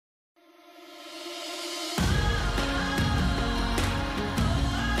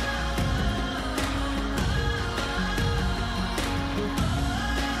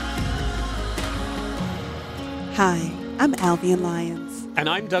Hi, I'm Alvian Lyons. And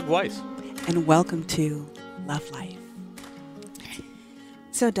I'm Doug Weiss. And welcome to Love Life.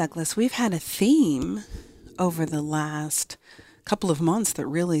 So, Douglas, we've had a theme over the last couple of months that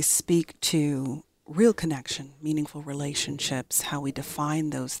really speak to real connection, meaningful relationships, how we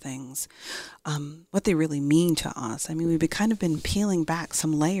define those things, what they really mean to us. I mean, we've kind of been peeling back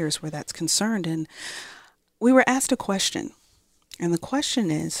some layers where that's concerned. And we were asked a question. And the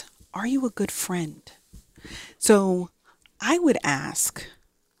question is, are you a good friend? So I would ask,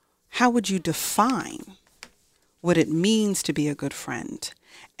 how would you define what it means to be a good friend?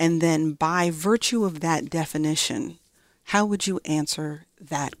 And then by virtue of that definition, how would you answer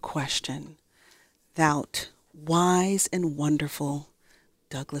that question? Thou wise and wonderful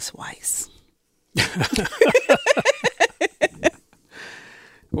Douglas Weiss.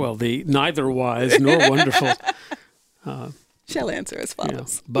 Well, the neither wise nor wonderful. Shall answer as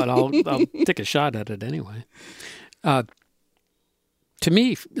follows. But I'll take a shot at it anyway. To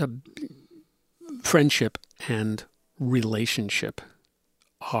me, friendship and relationship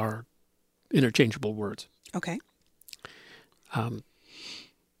are interchangeable words. Okay.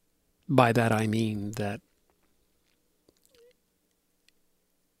 By that I mean that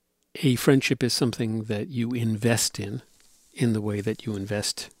a friendship is something that you invest in the way that you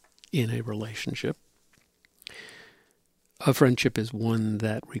invest in a relationship. A friendship is one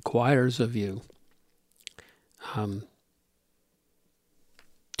that requires of you, to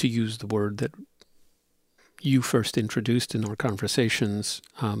use the word that you first introduced in our conversations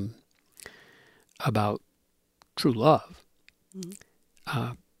about true love,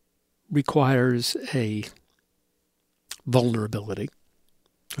 requires a vulnerability,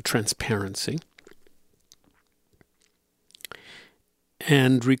 a transparency,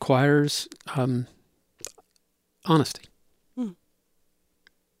 and requires honesty.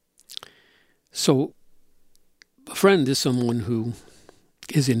 So a friend is someone who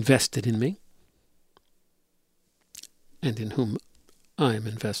is invested in me and in whom I am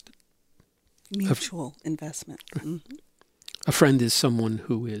invested. Mutual investment. Mm-hmm. A friend is someone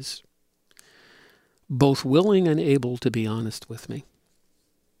who is both willing and able to be honest with me.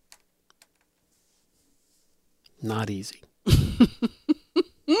 Not easy.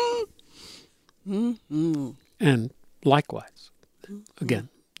 Mm-hmm. And likewise, again,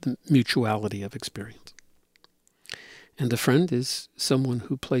 the mutuality of experience. And a friend is someone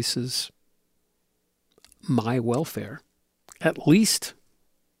who places my welfare, at the least,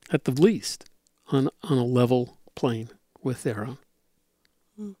 on a level plane with their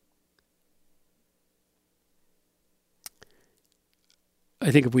own. I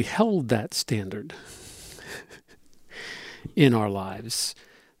think if we held that standard in our lives,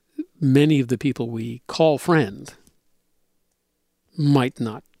 many of the people we call friend might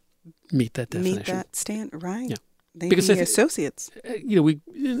not meet that definition. Meet that standard, right? Yeah. They Because be associates. We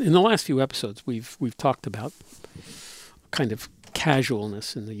in the last few episodes we've talked about kind of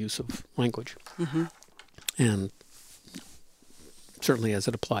casualness in the use of language, and certainly as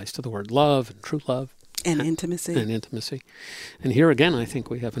it applies to the word love and true love And intimacy. And here again, I think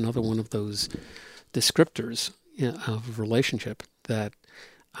we have another one of those descriptors of relationship that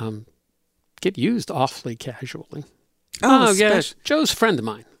get used awfully casually. Oh yes, Joe's a friend of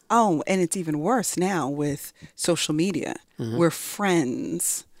mine. Oh, and it's even worse now with social media. We're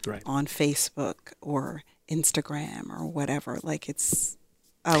friends on Facebook or Instagram or whatever. Like it's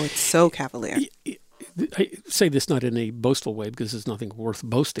so cavalier. I say this not in a boastful way because there's nothing worth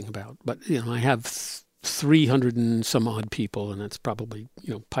boasting about. But I have 300 and some odd people, and that's probably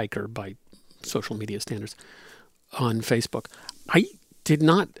piker by social media standards on Facebook. I did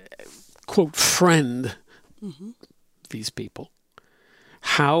not quote friend these people.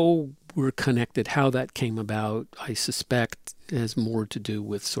 How we're connected, how that came about, I suspect has more to do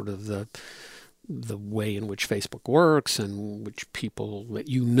with sort of the way in which Facebook works and which people let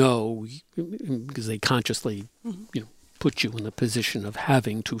because they consciously put you in the position of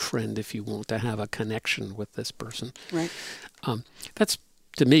having to friend if you want to have a connection with this person. Right. That's,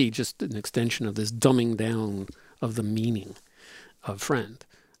 to me, just an extension of this dumbing down of the meaning of friend.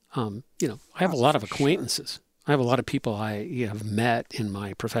 I have a lot of acquaintances. Sure. I have a lot of people I have met in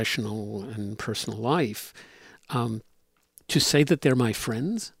my professional and personal life. To say that they're my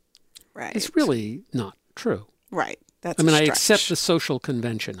friends, right, it's really not true. Right. I accept the social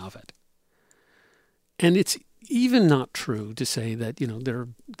convention of it. And it's even not true to say that,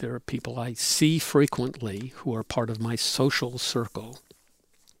 there are people I see frequently who are part of my social circle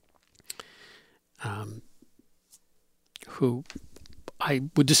who I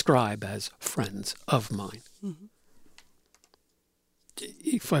would describe as friends of mine. Mm-hmm.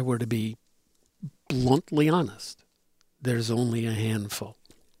 If I were to be bluntly honest, there's only a handful.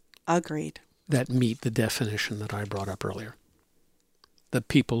 Agreed. That meet the definition that I brought up earlier. The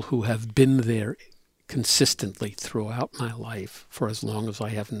people who have been there consistently throughout my life for as long as I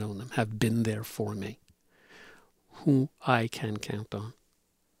have known them, have been there for me, who I can count on,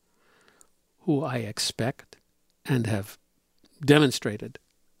 who I expect and have demonstrated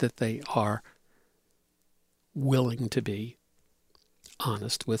that they are willing to be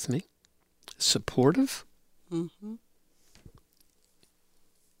honest with me, supportive, Mm-hmm.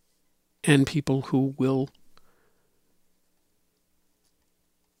 and people who will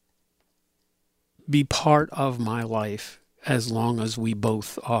be part of my life as long as we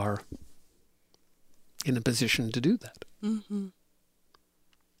both are in a position to do that. Mm-hmm.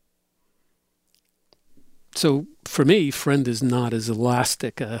 So for me, friend is not as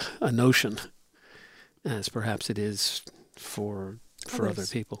elastic a notion as perhaps it is for other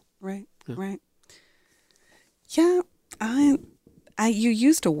people. Right, Yeah. right. Yeah, you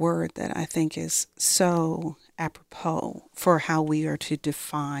used a word that I think is so apropos for how we are to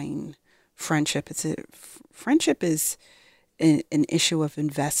define friendship. Friendship is an issue of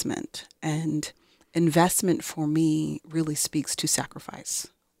investment, and investment for me really speaks to sacrifice.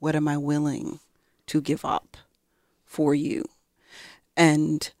 What am I willing to give up for you?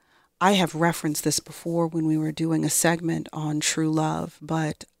 And I have referenced this before when we were doing a segment on true love,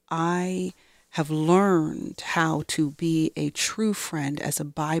 but I have learned how to be a true friend as a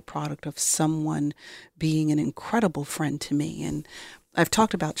byproduct of someone being an incredible friend to me. And I've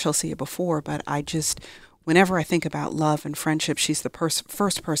talked about Chelsea before, but whenever I think about love and friendship, she's the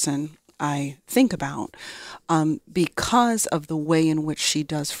first person I think about because of the way in which she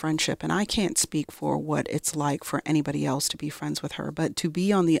does friendship. And I can't speak for what it's like for anybody else to be friends with her, but to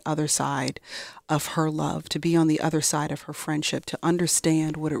be on the other side of her love, to be on the other side of her friendship, to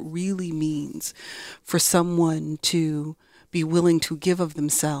understand what it really means for someone to be willing to give of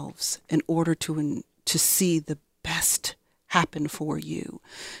themselves in order to see the best happen for you.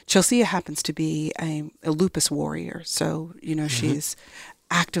 Chelsea happens to be a lupus warrior. So, she's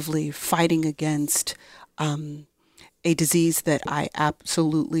actively fighting against a disease that I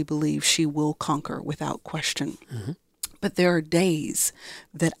absolutely believe she will conquer without question. Mm-hmm. But there are days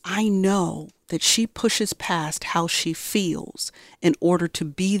that I know that she pushes past how she feels in order to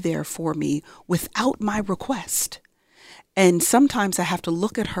be there for me without my request. And sometimes I have to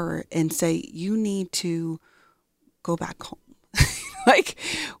look at her and say, you need to go back home.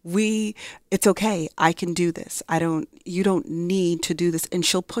 It's okay. I can do this. You don't need to do this. And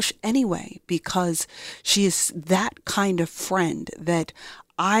she'll push anyway, because she is that kind of friend that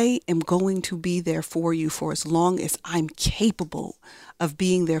I am going to be there for you for as long as I'm capable of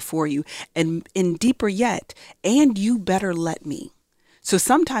being there for you. And deeper yet, and you better let me. So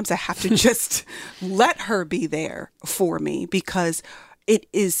sometimes I have to just let her be there for me, because it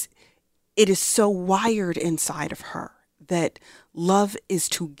is so wired inside of her that love is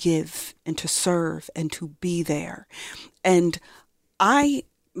to give and to serve and to be there. And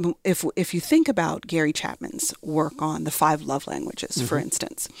if you think about Gary Chapman's work on the 5 love languages, mm-hmm. for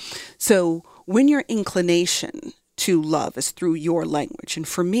instance, so when your inclination to love is through your language, and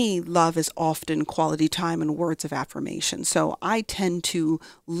for me, love is often quality time and words of affirmation. So I tend to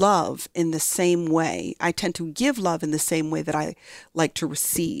love in the same way. I tend to give love in the same way that I like to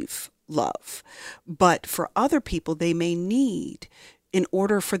receive love. But for other people, they may need, in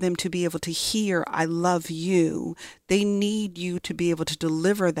order for them to be able to hear, I love you, they need you to be able to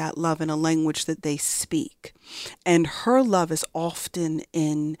deliver that love in a language that they speak. And her love is often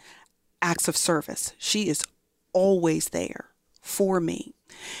in acts of service. She is always there for me.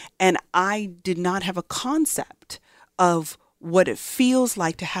 And I did not have a concept of what it feels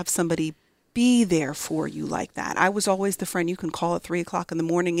like to have somebody be there for you like that. I was always the friend you can call at 3:00 in the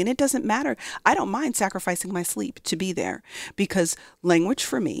morning, and it doesn't matter. I don't mind sacrificing my sleep to be there, because language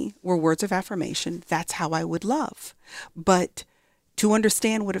for me were words of affirmation. That's how I would love. But to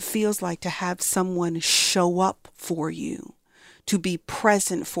understand what it feels like to have someone show up for you, to be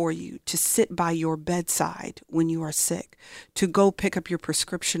present for you, to sit by your bedside when you are sick, to go pick up your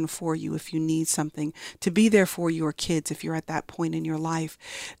prescription for you if you need something, to be there for your kids if you're at that point in your life,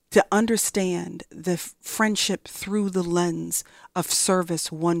 to understand the friendship through the lens of service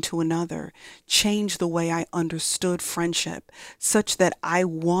one to another, changed the way I understood friendship, such that I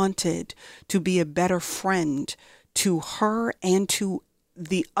wanted to be a better friend to her and to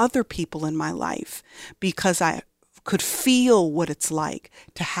the other people in my life, because I could feel what it's like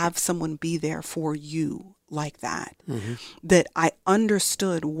to have someone be there for you like that. Mm-hmm. That I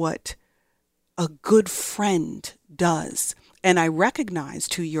understood what a good friend does. And I recognize,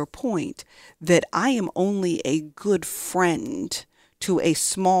 to your point, that I am only a good friend to a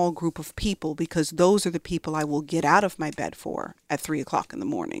small group of people because those are the people I will get out of my bed for at 3 o'clock in the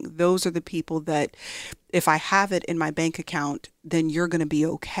morning. Those are the people that if I have it in my bank account, then you're going to be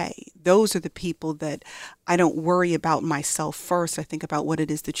okay. Those are the people that I don't worry about myself first. I think about what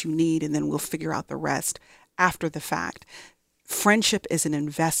it is that you need, and then we'll figure out the rest after the fact. Friendship is an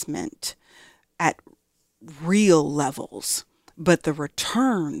investment at real levels, but the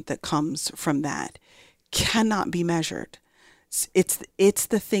return that comes from that cannot be measured. It's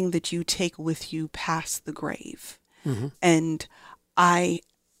the thing that you take with you past the grave. Mm-hmm. And I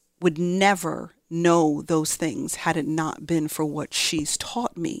would never know those things had it not been for what she's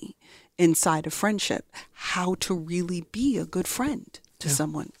taught me inside of friendship, how to really be a good friend to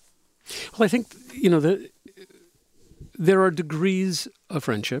someone. Well, I think, there are degrees of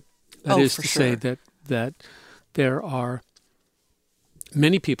friendship. That is to say that there are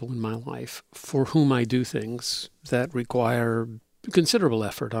many people in my life for whom I do things that require considerable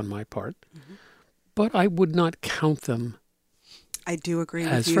effort on my part, but I would not count them I do agree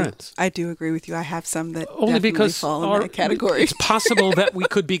with as you. friends. I do agree with you. I have some that Only definitely because fall in that category. It's possible that we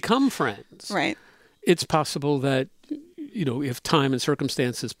could become friends. Right. It's possible that, if time and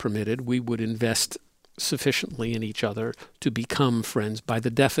circumstances permitted, we would invest sufficiently in each other to become friends by the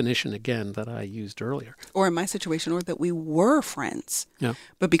definition, again, that I used earlier. Or in my situation, or that we were friends. Yeah.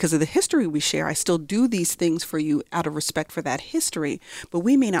 But because of the history we share, I still do these things for you out of respect for that history. But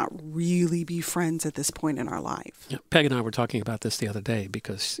we may not really be friends at this point in our life. Yeah. Peg and I were talking about this the other day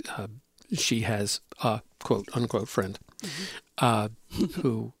because she has a quote-unquote friend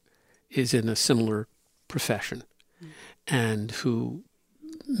who is in a similar profession and who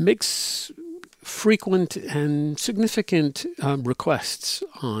makes frequent and significant requests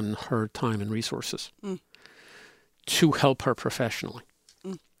on her time and resources to help her professionally.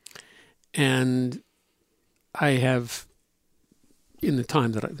 And I have, in the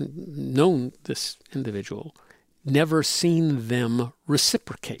time that I've known this individual, never seen them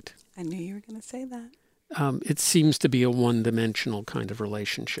reciprocate. I knew you were going to say that. It seems to be a one-dimensional kind of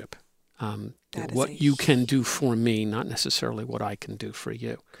relationship. What you can do for me, not necessarily what I can do for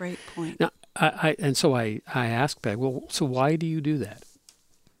you. Great point. Now, I asked Peg, well, so why do you do that?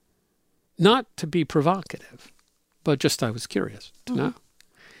 Not to be provocative, but just I was curious to know.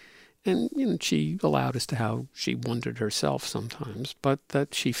 And she allowed as to how she wondered herself sometimes, but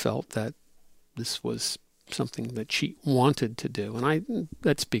that she felt that this was something that she wanted to do, and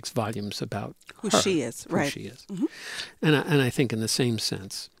that speaks volumes about who her, she is, who right? She is, and I think in the same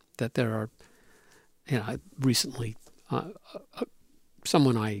sense that there are, recently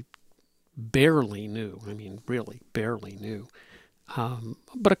someone I barely knew, really barely knew,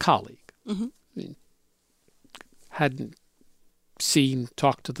 but a colleague. Hadn't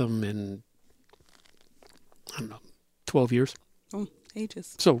talked to them in, 12 years. Oh,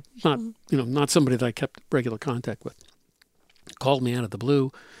 ages. So not somebody that I kept regular contact with. Called me out of the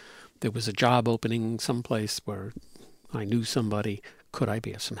blue. There was a job opening someplace where I knew somebody. Could I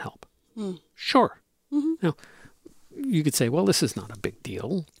be of some help? Sure. Now, you could say, well, this is not a big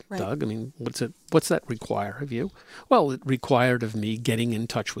deal, right, Doug. What's that require of you? Well, it required of me getting in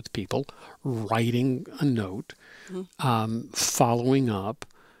touch with people, writing a note, following up,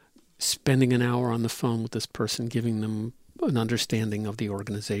 spending an hour on the phone with this person, giving them an understanding of the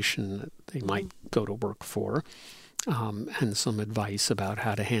organization that they might go to work for, and some advice about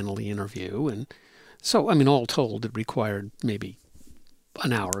how to handle the interview. And so, all told, it required maybe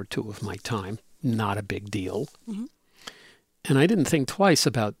an hour or two of my time. Not a big deal. And I didn't think twice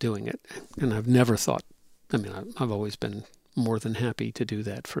about doing it. And I've never thought, I've always been more than happy to do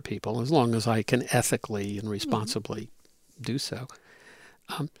that for people, as long as I can ethically and responsibly do so.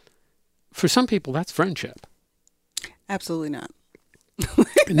 For some people, that's friendship. Absolutely not.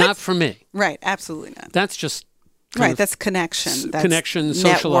 Not for me. Right, absolutely not. That's just that's connection. That's connection,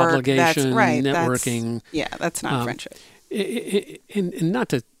 social obligation, networking. That's not friendship. And not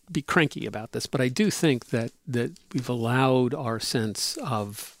to be cranky about this, but I do think that we've allowed our sense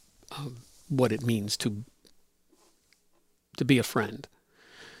of what it means to be a friend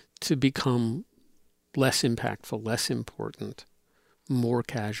to become less impactful, less important, more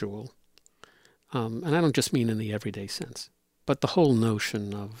casual. And I don't just mean in the everyday sense, but the whole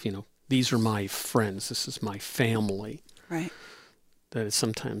notion of, these are my friends, this is my family. Right. That is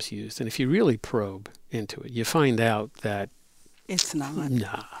sometimes used. And if you really probe into it, you find out that it's not.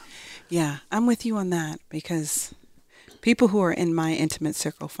 Nah. Yeah, I'm with you on that, because people who are in my intimate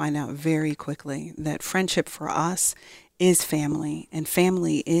circle find out very quickly that friendship for us is family, and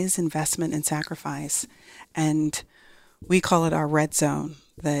family is investment and sacrifice. And We call it our red zone.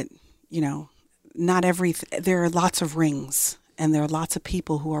 That, there are lots of rings, and there are lots of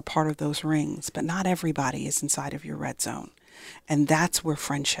people who are part of those rings, but not everybody is inside of your red zone. And that's where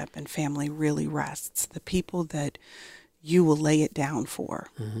friendship and family really rests. The people that you will lay it down for.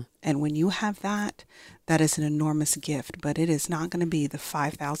 Mm-hmm. And when you have that, that is an enormous gift, but it is not going to be the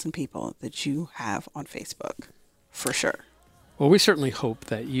 5,000 people that you have on Facebook, for sure. Well, we certainly hope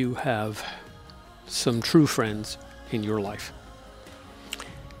that you have some true friends in your life.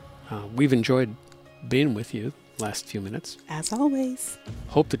 We've enjoyed being with you last few minutes. As always.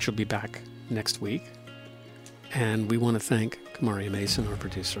 Hope that you'll be back next week. And we want to thank Kamaria Mason, our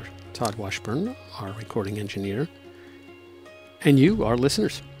producer, Todd Washburn, our recording engineer, and you, our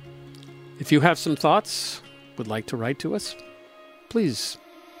listeners. If you have some thoughts, would like to write to us, please.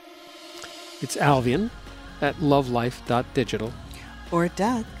 It's Alvian at lovelife.digital. Or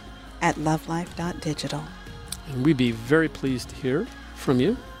Doug at lovelife.digital. And we'd be very pleased to hear from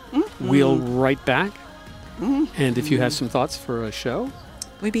you. Mm-hmm. We'll write back. Mm-hmm. And if you have some thoughts for a show,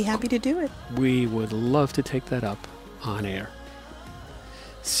 we'd be happy to do it. We would love to take that up on air.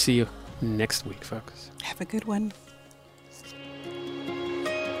 See you next week, folks. Have a good one.